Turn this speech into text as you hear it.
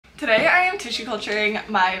Today I am tissue culturing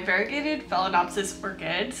my variegated Phalaenopsis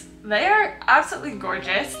orchids. They are absolutely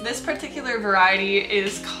gorgeous. This particular variety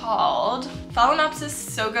is called Phalaenopsis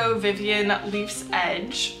Sogo Vivian Leaf's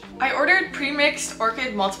Edge. I ordered pre-mixed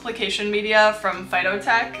orchid multiplication media from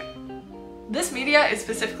Phytotech. This media is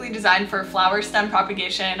specifically designed for flower stem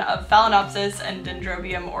propagation of Phalaenopsis and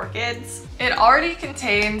Dendrobium orchids. It already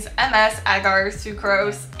contains MS, agar,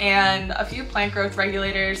 sucrose, and a few plant growth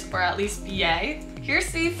regulators, or at least BA.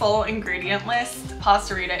 Here's the full ingredient list. Pause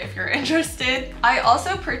to read it if you're interested. I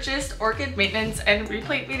also purchased orchid maintenance and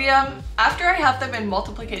replate medium. After I have them in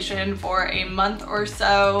multiplication for a month or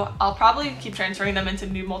so, I'll probably keep transferring them into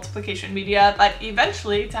new multiplication media, but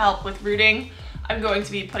eventually, to help with rooting, I'm going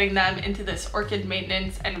to be putting them into this orchid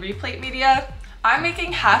maintenance and replate media. I'm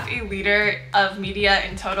making half a liter of media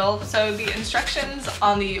in total, so the instructions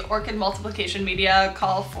on the orchid multiplication media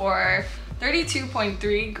call for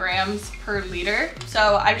 32.3 grams per liter.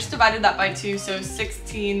 So I just divided that by 2, so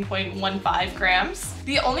 16.15 grams.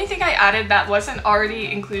 The only thing I added that wasn't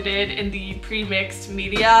already included in the pre-mixed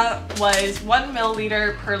media was 1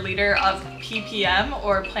 milliliter per liter of ppm,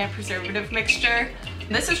 or plant preservative mixture.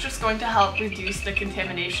 This is just going to help reduce the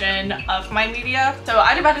contamination of my media. So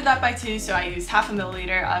I divided that by 2, so I used half a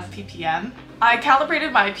milliliter of ppm. I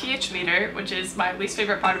calibrated my pH meter, which is my least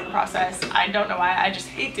favorite part of the process. I don't know why, I just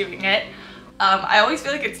hate doing it. I always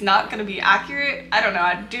feel like it's not going to be accurate. I don't know,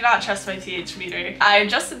 I do not trust my pH meter. I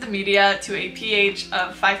adjusted the media to a pH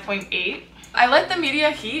of 5.8. I let the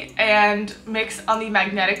media heat and mix on the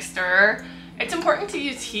magnetic stirrer. It's important to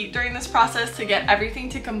use heat during this process to get everything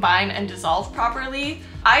to combine and dissolve properly.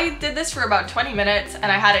 I did this for about 20 minutes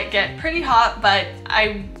and I had it get pretty hot, but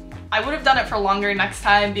I would have done it for longer next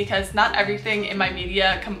time because not everything in my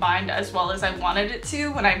media combined as well as I wanted it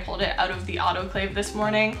to when I pulled it out of the autoclave this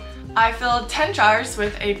morning. I filled 10 jars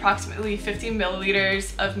with approximately 50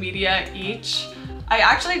 milliliters of media each. I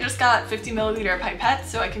actually just got 50 milliliter pipettes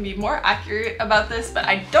so I can be more accurate about this, but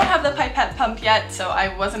I don't have the pipette pump yet, so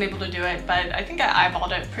I wasn't able to do it, but I think I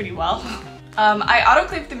eyeballed it pretty well. I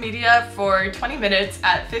autoclaved the media for 20 minutes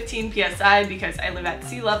at 15 psi because I live at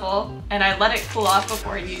sea level, and I let it cool off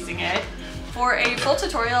before using it. For a full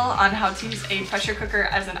tutorial on how to use a pressure cooker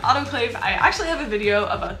as an autoclave, I actually have a video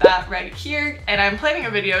about that right here, and I'm planning a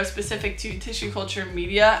video specific to tissue culture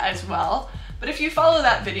media as well. But if you follow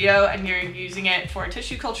that video and you're using it for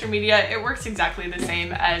tissue culture media, it works exactly the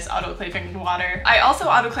same as autoclaving water. I also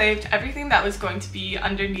autoclaved everything that was going to be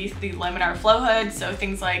underneath the laminar flow hood, so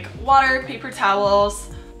things like water, paper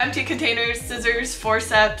towels, empty containers, scissors,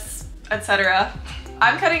 forceps, etc.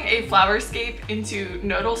 I'm cutting a flower scape into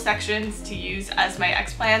nodal sections to use as my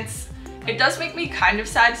explants. It does make me kind of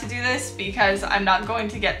sad to do this because I'm not going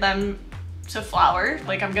to get them to flower,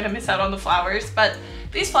 like I'm gonna miss out on the flowers, but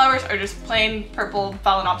these flowers are just plain purple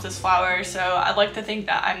Phalaenopsis flowers, so I'd like to think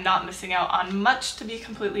that I'm not missing out on much, to be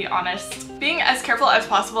completely honest. Being as careful as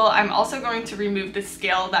possible, I'm also going to remove the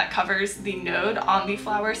scale that covers the node on the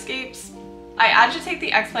flower scapes. I agitate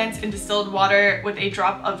the explants in distilled water with a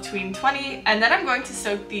drop of tween 20, and then I'm going to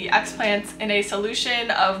soak the explants in a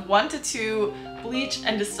solution of 1 to 2 bleach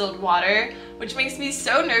and distilled water, which makes me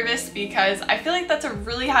so nervous because I feel like that's a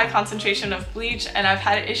really high concentration of bleach, and I've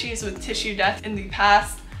had issues with tissue death in the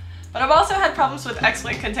past, but I've also had problems with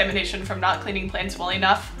explant contamination from not cleaning plants well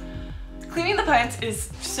enough. Cleaning the plants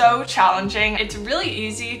is so challenging. It's really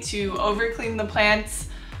easy to overclean the plants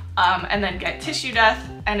and then get tissue death,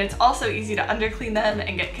 and it's also easy to underclean them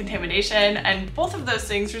and get contamination, and both of those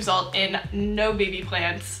things result in no baby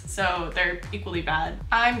plants, so they're equally bad.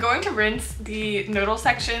 I'm going to rinse the nodal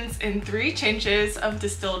sections in 3 changes of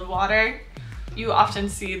distilled water. You often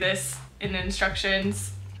see this in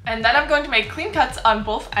instructions. And then I'm going to make clean cuts on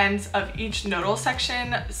both ends of each nodal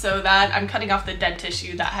section so that I'm cutting off the dead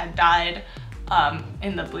tissue that had died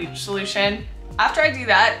in the bleach solution. After I do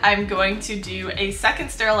that, I'm going to do a second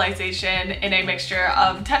sterilization in a mixture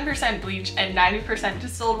of 10% bleach and 90%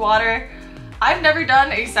 distilled water. I've never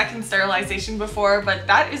done a second sterilization before, but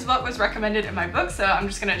that is what was recommended in my book, so I'm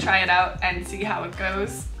just gonna try it out and see how it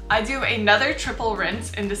goes. I do another triple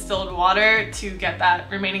rinse in distilled water to get that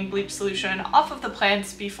remaining bleach solution off of the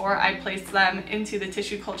plants before I place them into the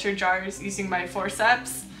tissue culture jars using my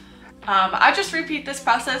forceps. I just repeat this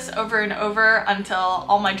process over and over until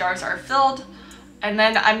all my jars are filled. And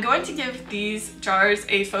then I'm going to give these jars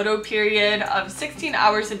a photo period of 16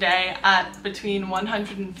 hours a day at between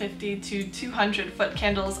 150 to 200 foot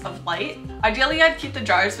candles of light. Ideally, I'd keep the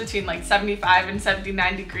jars between like 75 and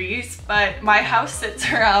 79 degrees, but my house sits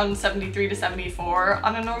around 73 to 74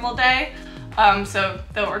 on a normal day. So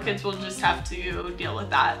the orchids will just have to deal with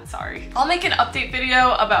that, sorry. I'll make an update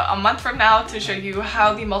video about a month from now to show you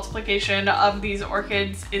how the multiplication of these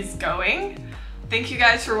orchids is going. Thank you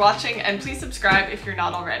guys for watching, and please subscribe if you're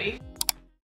not already.